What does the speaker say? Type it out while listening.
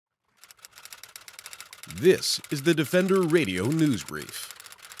This is the Defender Radio News Brief.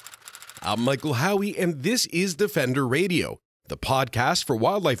 I'm Michael Howie, and this is Defender Radio, the podcast for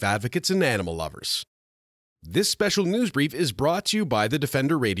wildlife advocates and animal lovers. This special news brief is brought to you by the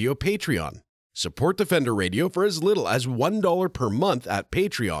Defender Radio Patreon. Support Defender Radio for as little as $1 per month at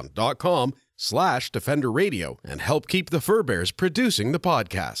patreon.com/Defender Radio and help keep the Fur Bears producing the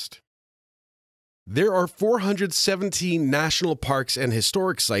podcast. There are 417 national parks and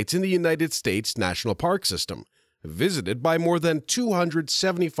historic sites in the United States National Park System, visited by more than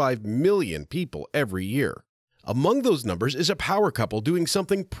 275 million people every year. Among those numbers is a power couple doing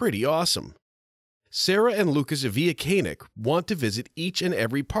something pretty awesome. Sarah and Lucas Villa-Kanic want to visit each and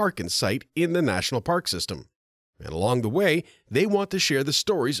every park and site in the National Park System. And along the way, they want to share the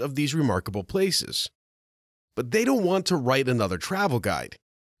stories of these remarkable places. But they don't want to write another travel guide.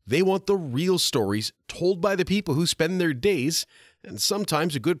 They want the real stories told by the people who spend their days, and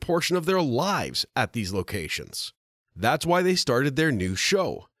sometimes a good portion of their lives, at these locations. That's why they started their new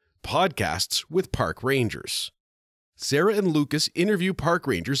show, Podcasts with Park Rangers. Sarah and Lucas interview park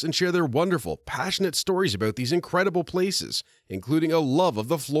rangers and share their wonderful, passionate stories about these incredible places, including a love of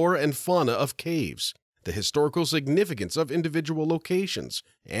the flora and fauna of caves, the historical significance of individual locations,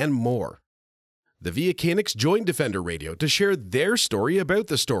 and more. The Villa-Kanics joined Defender Radio to share their story about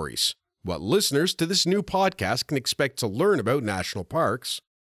the stories, what listeners to this new podcast can expect to learn about national parks,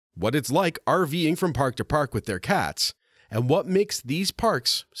 what it's like RVing from park to park with their cats, and what makes these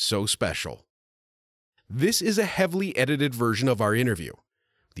parks so special. This is a heavily edited version of our interview.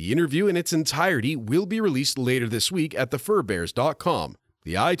 The interview in its entirety will be released later this week at thefurbears.com,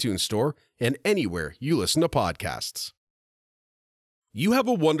 the iTunes Store, and anywhere you listen to podcasts. You have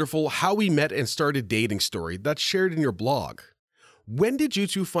a wonderful how we met and started dating story that's shared in your blog. When did you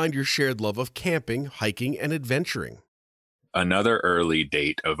two find your shared love of camping, hiking, and adventuring? Another early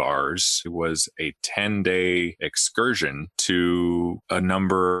date of ours was a 10-day excursion to a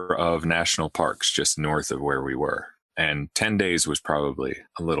number of national parks just north of where we were. And 10 days was probably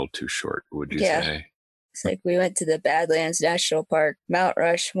a little too short, would you say? It's like we went to the Badlands National Park, Mount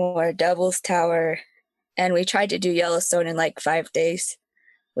Rushmore, Devil's Tower, and we tried to do Yellowstone in like 5 days,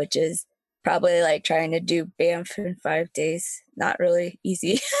 which is probably like trying to do Banff in 5 days. Not really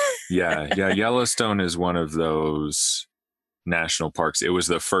easy. Yeah. Yellowstone is one of those national parks. It was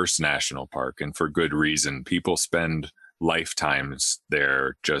the first national park, and for good reason. People spend lifetimes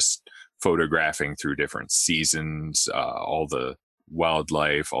there just photographing through different seasons, all the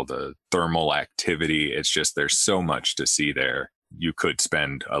wildlife, all the thermal activity. It's just, there's so much to see there. You could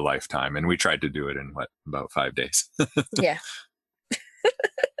spend a lifetime, and we tried to do it in about 5 days. Yeah.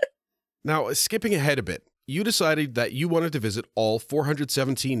 Now, skipping ahead a bit, you decided that you wanted to visit all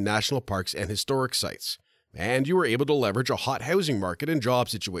 417 national parks and historic sites, and you were able to leverage a hot housing market and job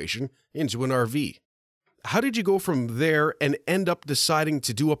situation into an RV. How did you go from there and end up deciding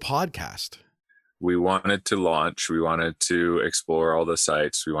to do a podcast? We wanted to launch. We wanted to explore all the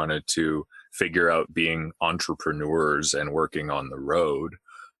sites. We wanted to figure out being entrepreneurs and working on the road.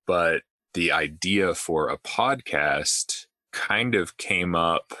 But the idea for a podcast kind of came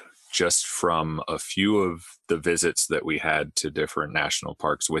up just from a few of the visits that we had to different national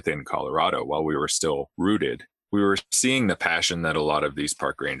parks within Colorado while we were still rooted. We were seeing the passion that a lot of these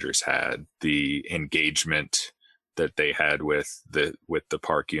park rangers had, the engagement that they had with the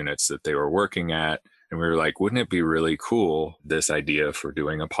park units that they were working at. And we were like, wouldn't it be really cool, this idea for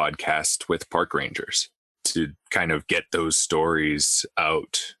doing a podcast with park rangers to kind of get those stories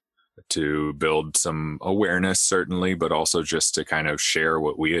out, to build some awareness, certainly, but also just to kind of share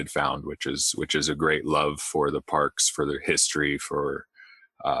what we had found, which is a great love for the parks, for their history, for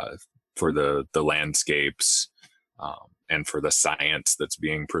the landscapes, and for the science that's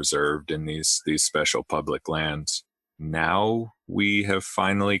being preserved in these special public lands. Now we have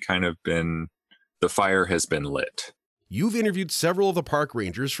finally the fire has been lit. You've interviewed several of the park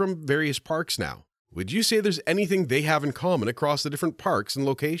rangers from various parks now. Would you say there's anything they have in common across the different parks and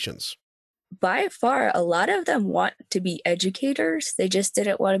locations? By far, a lot of them want to be educators. They just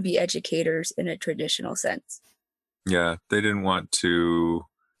didn't want to be educators in a traditional sense. Yeah, they didn't want to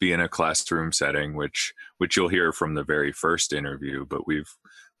be in a classroom setting, which you'll hear from the very first interview. But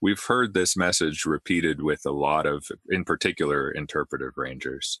we've heard this message repeated with a lot of, in particular, interpretive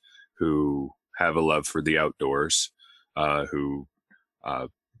rangers who have a love for the outdoors, who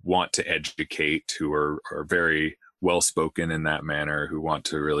want to educate, who are very well-spoken in that manner, who want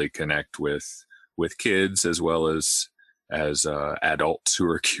to really connect with kids as well as adults who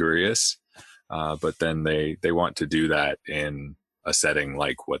are curious. But then they want to do that in a setting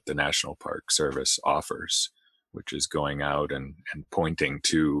like what the National Park Service offers, which is going out and pointing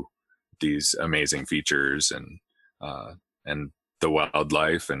to these amazing features and the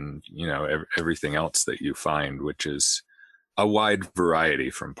wildlife and, everything else that you find, which is a wide variety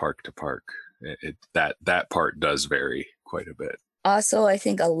from park to park. That part does vary quite a bit. Also, I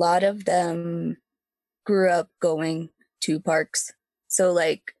think a lot of them grew up going to parks. So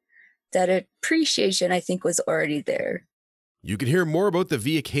like that appreciation, I think, was already there. You can hear more about the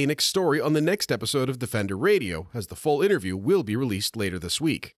Villa-Kanics story on the next episode of Defender Radio, as the full interview will be released later this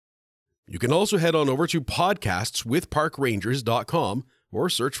week. You can also head on over to podcastswithparkrangers.com or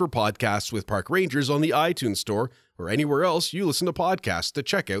search for Podcasts with Park Rangers on the iTunes Store or anywhere else you listen to podcasts to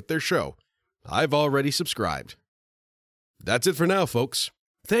check out their show. I've already subscribed. That's it for now, folks.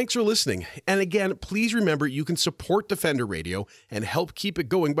 Thanks for listening. And again, please remember you can support Defender Radio and help keep it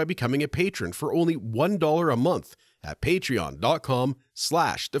going by becoming a patron for only $1 a month at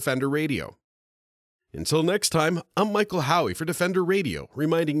patreon.com/Defender Radio. Until next time, I'm Michael Howie for Defender Radio,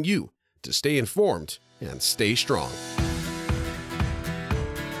 reminding you to stay informed and stay strong.